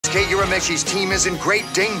Yusuke Uramechi's team is in great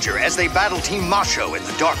danger as they battle Team Masho in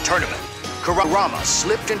the Dark Tournament. Kurama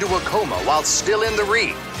slipped into a coma while still in the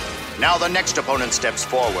ring. Now the next opponent steps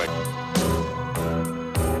forward.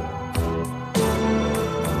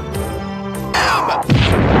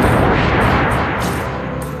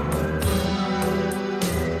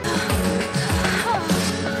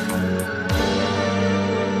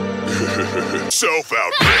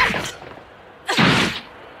 Self-outbid.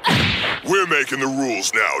 We're making the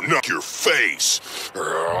rules now, knock your face.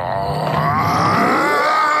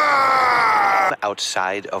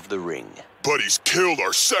 Outside of the ring. But he's killed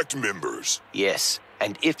our sect members. Yes,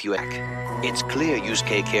 and if you act, it's clear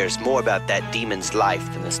Yusuke cares more about that demon's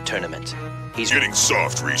life than this tournament. He's Getting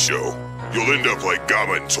soft, Risho. You'll end up like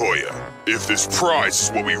Gama and Toya. If this prize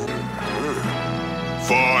is what we...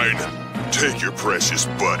 Fine. Take your precious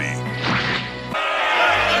buddy.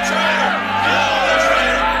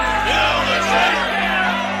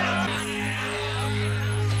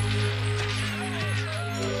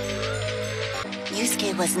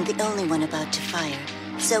 Yusuke wasn't the only one about to fire.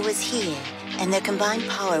 So was Hiei, and their combined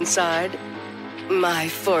power... Inside my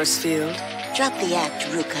force field. Drop the act,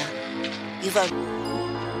 Ruka. You've a...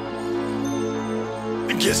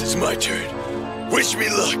 I guess it's my turn. Wish me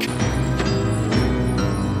luck.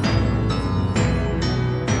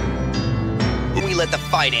 We let the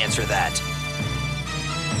fight answer that.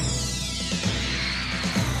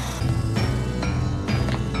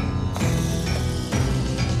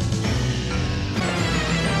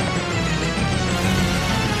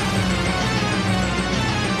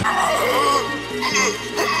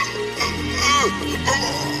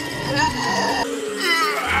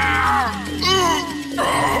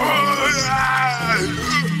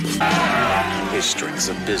 His strength's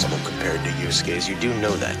abysmal compared to Yusuke's. You do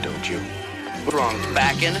know that, don't you? What's wrong,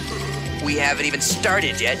 backin'? We haven't even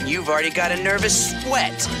started yet, and you've already got a nervous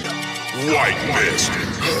sweat. White mist.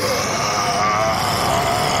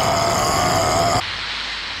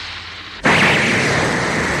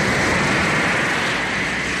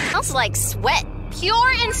 Smells like sweat.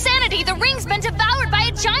 Pure insanity. The ring's been devoured by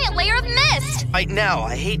a giant layer of mist. Right now,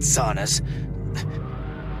 I hate saunas.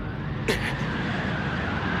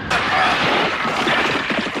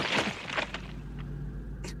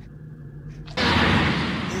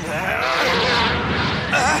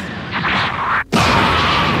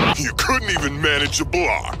 You couldn't even manage a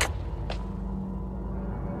block.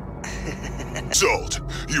 Result,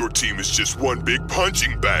 your team is just one big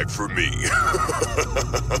punching bag for me.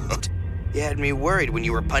 You had me worried when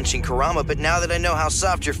you were punching Kurama, but now that I know how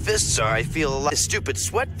soft your fists are, I feel a lot. This stupid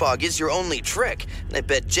sweat fog is your only trick. I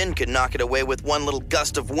bet Jin could knock it away with one little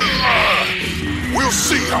gust of wind. We'll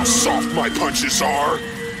see how soft my punches are.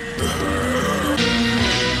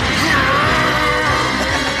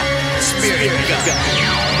 Spirit gun.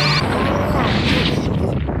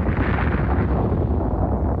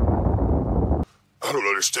 I don't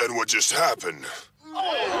understand what just happened.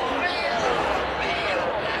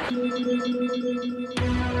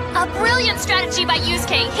 A brilliant strategy by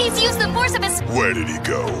Yusuke. He's used the force of his... Where did he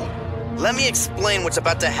go? Let me explain what's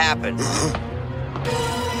about to happen.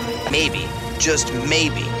 Maybe, just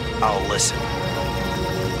maybe, I'll listen.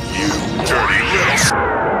 You dirty little...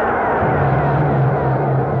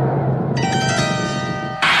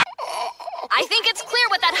 I think it's clear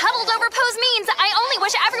what that huddled over pose means. I only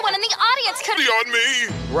wish everyone in the audience could... On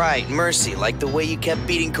me! Right, mercy, like the way you kept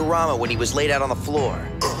beating Kurama when he was laid out on the floor.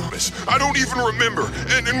 I don't even remember,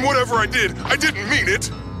 and whatever I didn't mean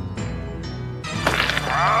it.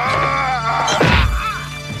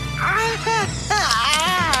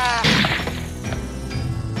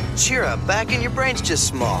 Cheer up, back in your brain's just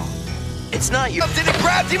small. It's not your... Did it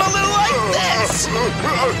grab him a little like this?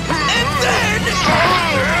 And then...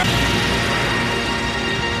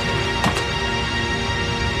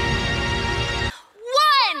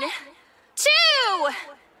 1, 2,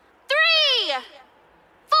 3,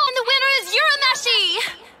 4, and the winner is Urameshi!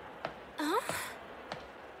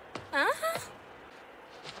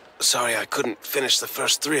 Sorry I couldn't finish the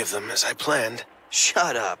first 3 of them as I planned.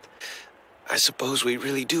 Shut up. I suppose we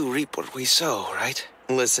really do reap what we sow, right?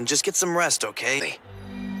 Listen, just get some rest, okay?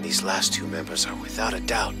 These last 2 members are without a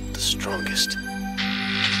doubt the strongest.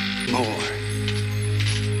 More.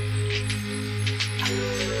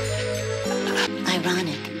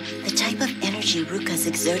 Ironic. The type of energy Ruka's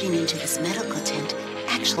exerting into this medical tent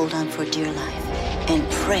actually hold on for dear life. And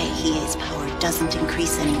pray Hiei's power doesn't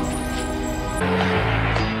increase anymore.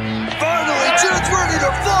 Finally, Jin's ready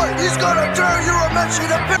to fight! He's gonna tear Urameshi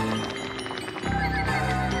to bits!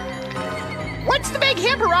 What's the big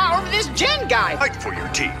hip-hurrah over this Jin guy? Fight for your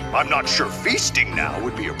team. I'm not sure feasting now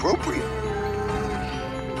would be appropriate.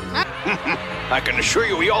 I can assure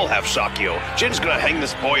you we all have Sakio. Jin's gonna hang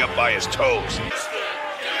this boy up by his toes.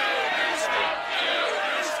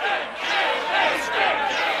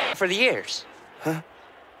 For the ears. Huh?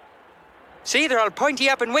 See, they're all pointy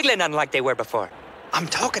up and wiggling unlike they were before. I'm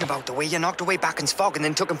talking about the way you knocked away Backen's fog and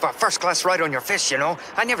then took him for a first-class ride on your fist, you know?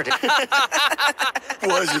 I never did.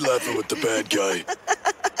 Why is he laughing with the bad guy?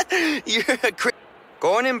 You're a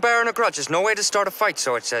Going in bearing a grudge is no way to start a fight,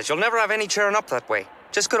 so it says. You'll never have any cheering up that way.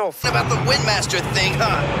 Just good old About the Windmaster thing,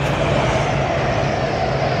 huh?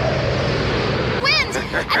 Wind!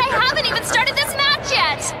 And I haven't even started this match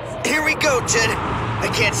yet! Here we go, Jin. I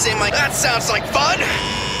can't say my... That sounds like fun!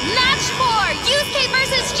 Match 4! Yusuke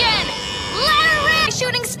versus Jin! Let her rip!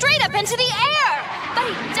 Shooting straight up into the air! But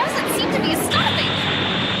he doesn't seem to be stopping!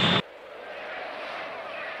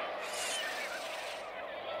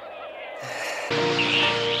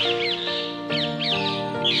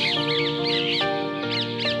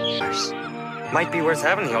 Might be worth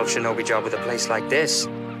having the old shinobi job with a place like this.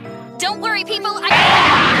 Don't worry, people.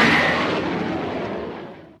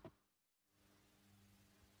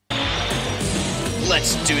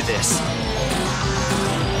 Let's do this.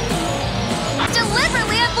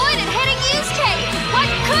 Deliberately avoided hitting Yusuke! What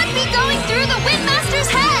could be going through the Windmaster's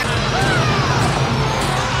head?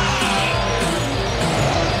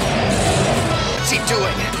 What's he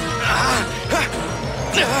doing?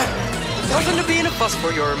 Nothing to be in a fuss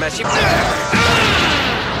for, your Meshi.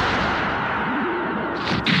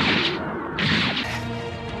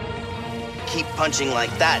 Keep punching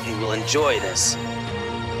like that and we'll enjoy this.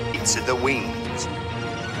 It's the wings.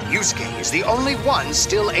 Yusuke is the only one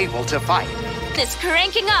still able to fight. It's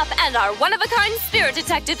cranking up, and our one-of-a-kind spirit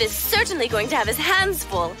detective is certainly going to have his hands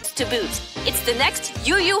full to boot. It's the next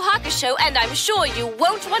Yu Yu Hakusho, and I'm sure you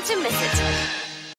won't want to miss it.